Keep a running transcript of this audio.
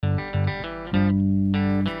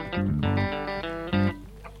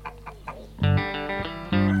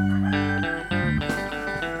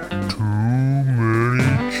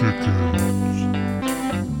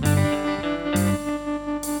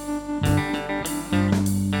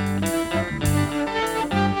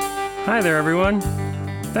Hi there, everyone.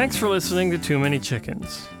 Thanks for listening to Too Many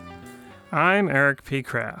Chickens. I'm Eric P.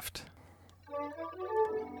 Kraft.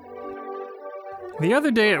 The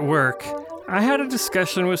other day at work, I had a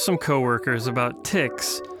discussion with some coworkers about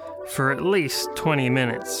ticks for at least 20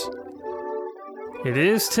 minutes. It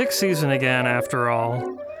is tick season again, after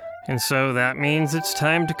all, and so that means it's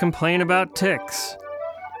time to complain about ticks.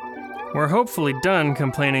 We're hopefully done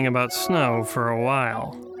complaining about snow for a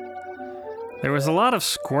while. There was a lot of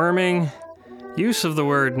squirming, use of the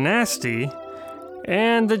word nasty,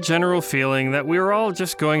 and the general feeling that we were all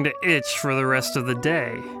just going to itch for the rest of the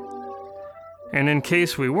day. And in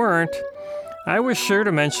case we weren't, I was sure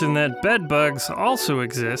to mention that bed bugs also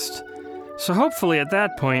exist, so hopefully at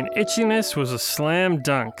that point, itchiness was a slam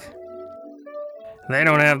dunk. They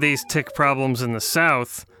don't have these tick problems in the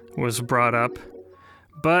South, was brought up,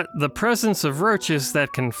 but the presence of roaches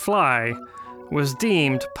that can fly was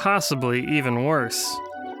deemed possibly even worse.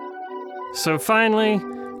 So finally,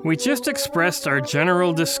 we just expressed our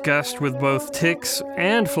general disgust with both ticks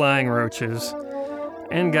and flying roaches,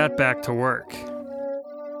 and got back to work.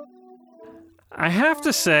 I have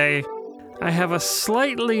to say, I have a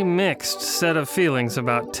slightly mixed set of feelings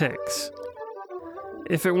about ticks.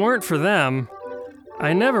 If it weren't for them,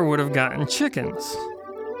 I never would have gotten chickens.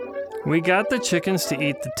 We got the chickens to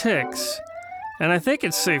eat the ticks, and I think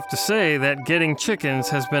it's safe to say that getting chickens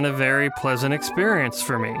has been a very pleasant experience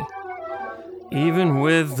for me. Even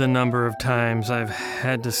with the number of times I've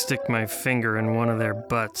had to stick my finger in one of their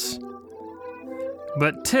butts.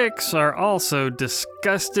 But ticks are also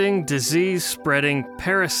disgusting, disease-spreading,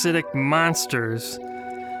 parasitic monsters,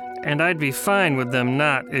 and I'd be fine with them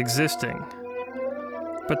not existing.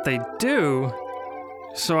 But they do,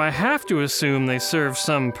 so I have to assume they serve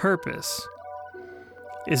some purpose.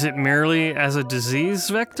 Is it merely as a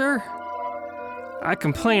disease vector? I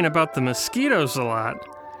complain about the mosquitoes a lot,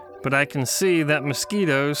 but I can see that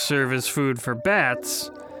mosquitoes serve as food for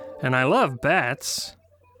bats, and I love bats.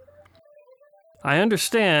 I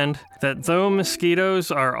understand that though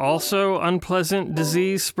mosquitoes are also unpleasant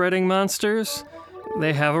disease-spreading monsters,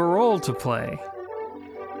 they have a role to play.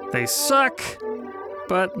 They suck,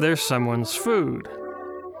 but they're someone's food.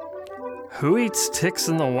 Who eats ticks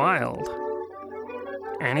in the wild?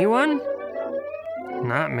 Anyone?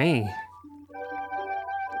 Not me.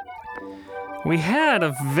 We had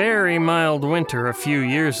a very mild winter a few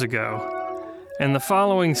years ago, and the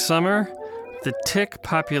following summer, the tick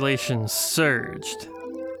population surged.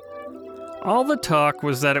 All the talk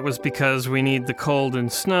was that it was because we need the cold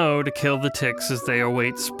and snow to kill the ticks as they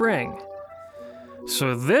await spring.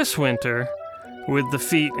 So this winter, with the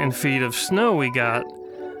feet and feet of snow we got,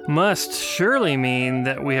 must surely mean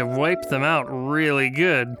that we have wiped them out really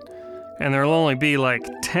good, and there'll only be like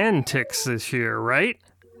 10 ticks this year, right?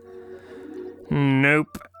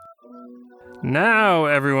 Nope. Now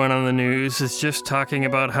everyone on the news is just talking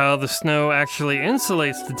about how the snow actually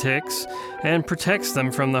insulates the ticks and protects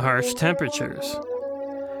them from the harsh temperatures.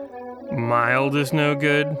 Mild is no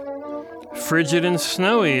good. Frigid and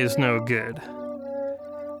snowy is no good.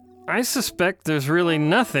 I suspect there's really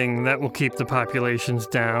nothing that will keep the populations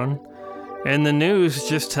down, and the news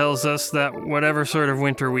just tells us that whatever sort of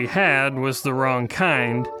winter we had was the wrong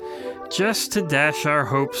kind, just to dash our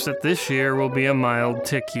hopes that this year will be a mild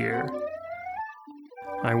tick year.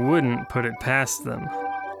 I wouldn't put it past them.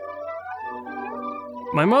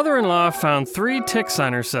 My mother-in-law found 3 ticks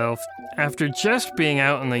on herself after just being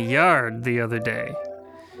out in the yard the other day.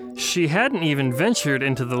 She hadn't even ventured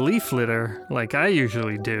into the leaf litter like I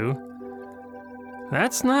usually do.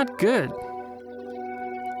 That's not good.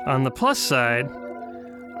 On the plus side,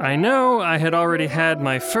 I know I had already had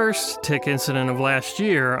my first tick incident of last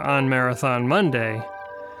year on Marathon Monday,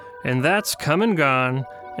 and that's come and gone,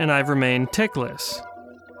 and I've remained tickless.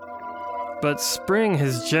 But spring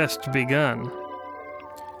has just begun.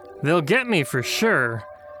 They'll get me for sure.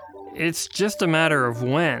 It's just a matter of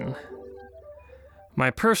when. My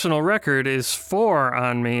personal record is 4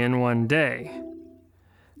 on me in one day.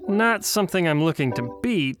 Not something I'm looking to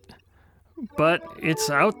beat, but it's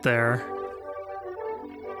out there.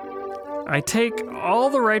 I take all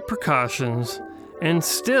the right precautions and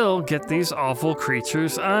still get these awful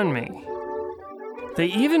creatures on me. They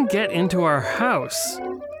even get into our house.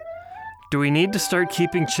 Do we need to start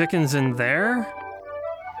keeping chickens in there?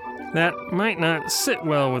 That might not sit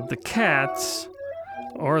well with the cats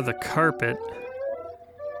or the carpet.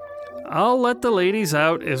 I'll let the ladies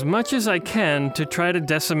out as much as I can to try to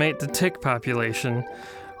decimate the tick population,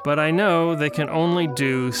 but I know they can only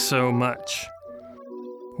do so much.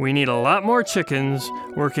 We need a lot more chickens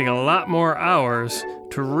working a lot more hours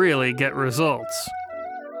to really get results.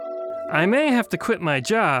 I may have to quit my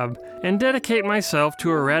job and dedicate myself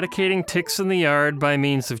to eradicating ticks in the yard by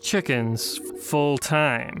means of chickens full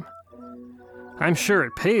time. I'm sure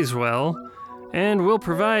it pays well, and will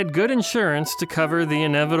provide good insurance to cover the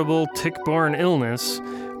inevitable tick-borne illness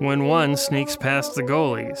when one sneaks past the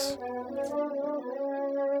goalies.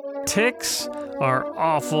 Ticks are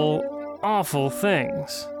awful, awful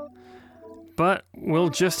things. But we'll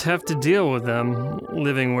just have to deal with them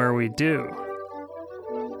living where we do.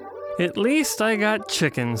 At least I got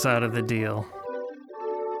chickens out of the deal.